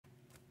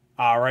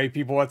Alright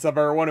people, what's up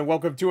everyone and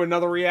welcome to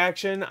another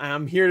reaction.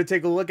 I'm here to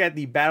take a look at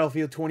the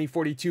Battlefield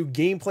 2042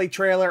 gameplay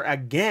trailer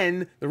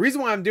again. The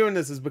reason why I'm doing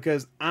this is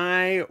because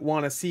I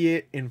want to see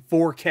it in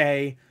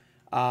 4K.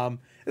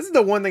 This is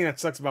the one thing that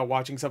sucks about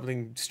watching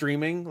something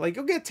streaming. Like,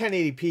 you'll get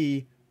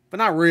 1080p, but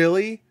not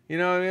really. You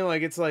know what I mean?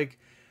 Like, it's like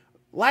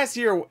last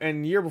year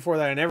and year before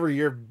that and every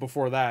year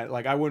before that,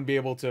 like, I wouldn't be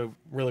able to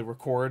really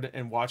record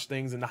and watch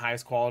things in the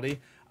highest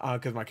quality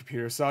because my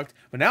computer sucked.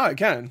 But now I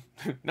can.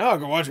 Now I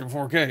can watch it in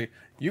 4K.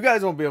 You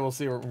guys won't be able to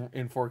see it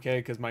in 4K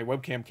because my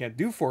webcam can't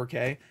do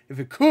 4K. If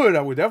it could,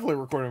 I would definitely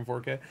record it in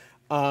 4K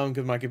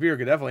because my computer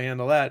could definitely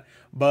handle that.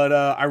 But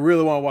I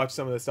really want to watch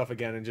some of this stuff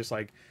again and just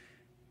like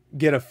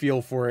get a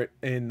feel for it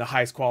in the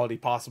highest quality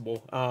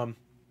possible. Well,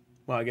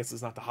 I guess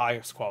it's not the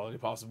highest quality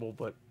possible,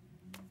 but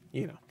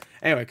you know.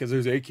 Anyway, because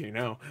there's 8K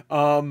now.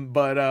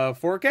 But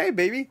 4K,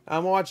 baby.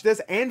 I'm gonna watch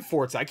this and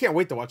Forza. I can't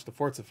wait to watch the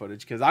Forza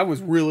footage because I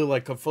was really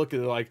like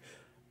conflicted. Like,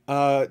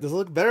 does it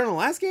look better than the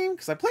last game?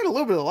 Because I played a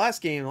little bit of the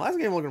last game. The last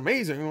game looked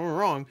amazing. Don't get me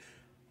wrong,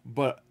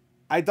 but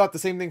I thought the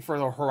same thing for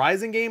the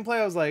Horizon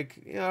gameplay. I was like,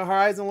 you know,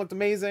 Horizon looked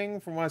amazing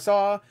from what I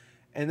saw,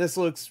 and this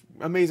looks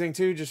amazing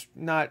too. Just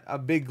not a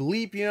big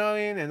leap, you know what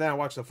I mean? And then I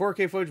watched the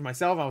 4K footage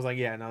myself. I was like,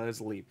 yeah, no,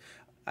 there's a leap.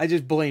 I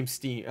just blame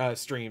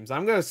streams.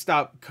 I'm gonna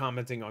stop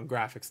commenting on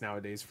graphics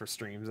nowadays for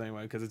streams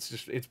anyway, because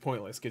it's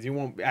pointless because you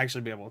won't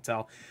actually be able to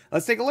tell.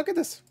 Let's take a look at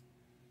this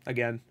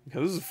again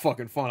because this is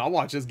fucking fun. I'll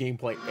watch this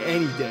gameplay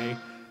any day.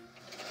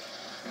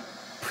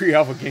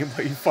 Pre-alpha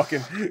gameplay, you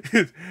fucking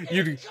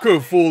you could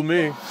have fooled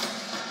me.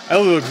 That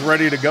looks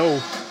ready to go.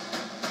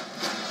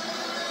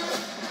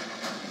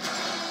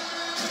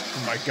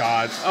 Oh my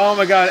god! Oh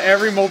my god!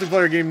 Every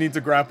multiplayer game needs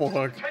a grapple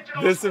hook.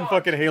 This and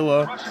fucking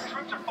Halo.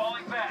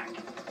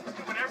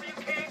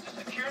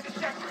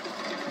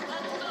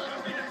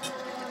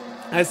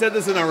 I said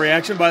this in our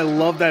reaction, but I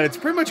love that it's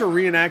pretty much a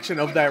reenaction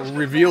of that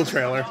reveal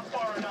trailer.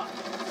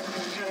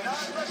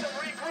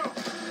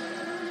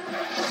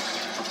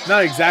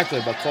 Not exactly,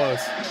 but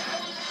close.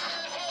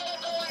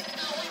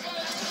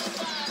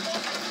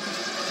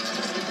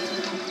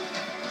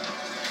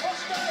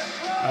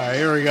 Alright,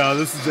 here we go.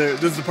 This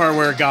is the part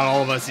where it got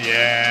all of us.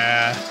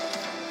 Yeah.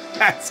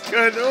 That's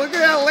good. Look at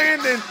that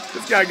landing.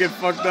 This guy get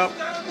fucked up.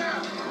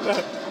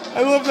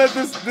 I love that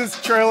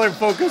this trailer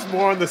focused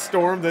more on the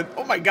storm than...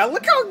 Oh my god,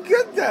 look how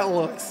good that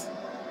looks.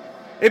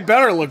 It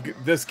better look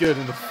this good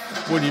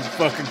when he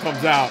fucking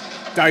comes out.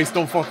 DICE,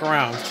 don't fuck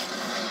around.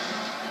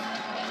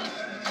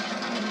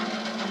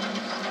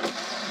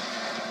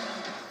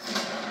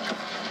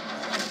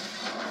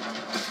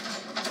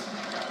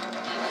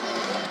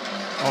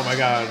 Oh my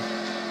god.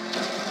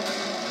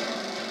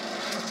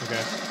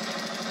 Okay.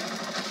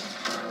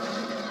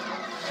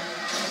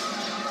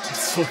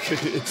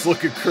 It's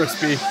looking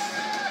crispy.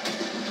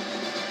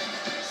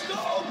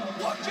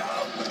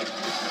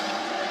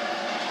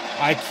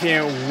 I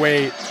can't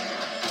wait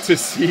to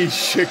see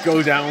shit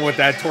go down with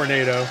that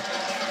tornado.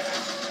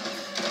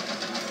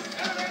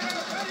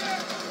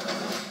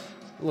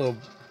 A little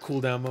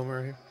cooldown moment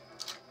right here.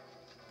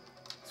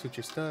 Switch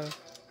your stuff.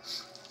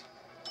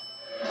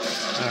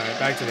 Alright,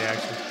 back to the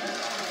action.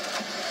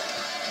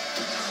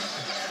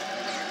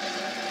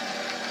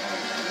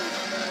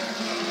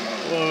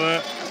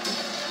 Love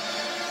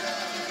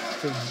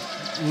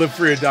that. Live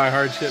free or die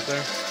hard shit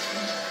there.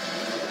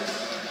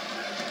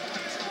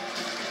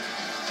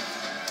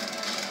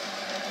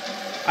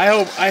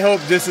 I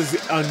hope this is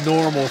a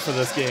normal for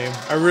this game.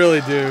 I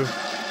really do.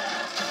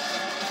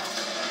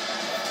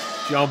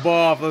 Jump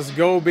off, let's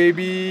go,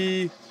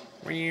 baby.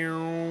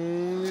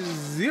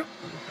 Zip.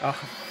 Oh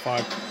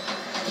fuck.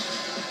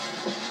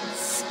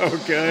 So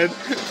good.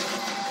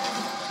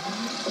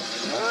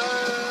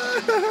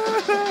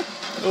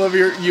 I love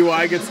your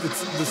UI gets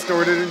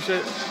distorted and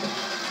shit.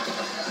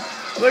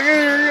 Look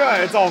at your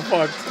UI, it's all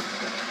fucked.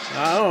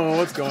 I don't know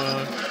what's going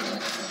on.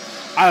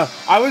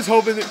 I was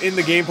hoping in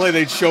the gameplay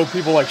they'd show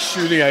people like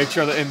shooting at each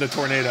other in the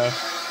tornado. I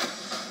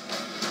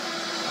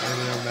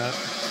didn't know that.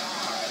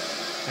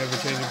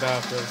 Ever-changing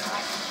battlefield.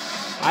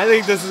 I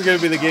think this is gonna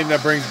be the game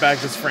that brings back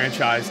this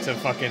franchise to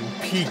fucking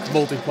peak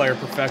multiplayer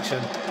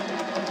perfection.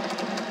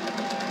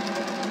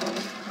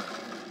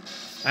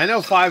 I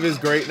know 5 is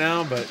great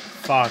now, but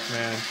fuck,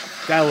 man.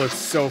 That looks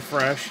so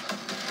fresh.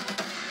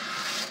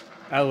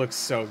 That looks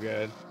so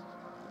good.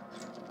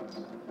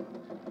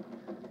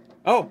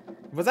 Oh,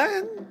 was that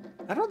in?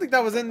 I don't think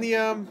that was in the,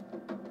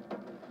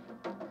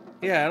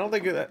 yeah, I don't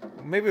think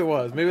that, maybe it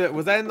was. Maybe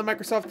was that in the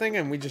Microsoft thing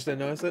and we just didn't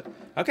notice it?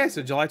 Okay,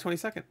 so July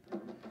 22nd.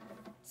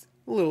 It's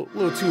a little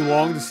too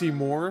long to see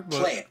more,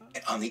 but... Play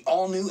it on the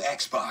all-new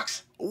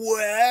Xbox.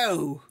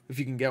 Wow! If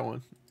you can get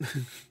one.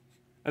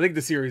 I think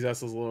the Series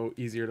S is a little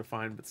easier to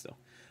find, but still.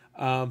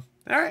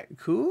 Alright,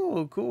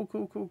 cool.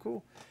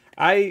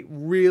 I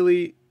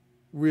really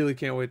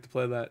can't wait to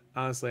play that.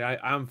 Honestly,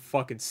 I'm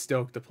fucking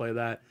stoked to play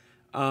that.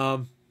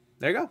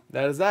 There you go.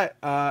 That is that.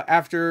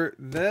 After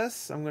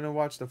this, I'm going to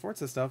watch the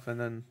Forza stuff, and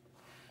then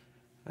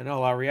I know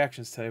a lot of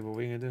reactions today, but what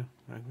are you going to do?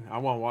 I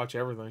want to watch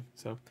everything.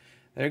 So,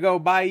 there you go.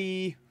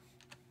 Bye.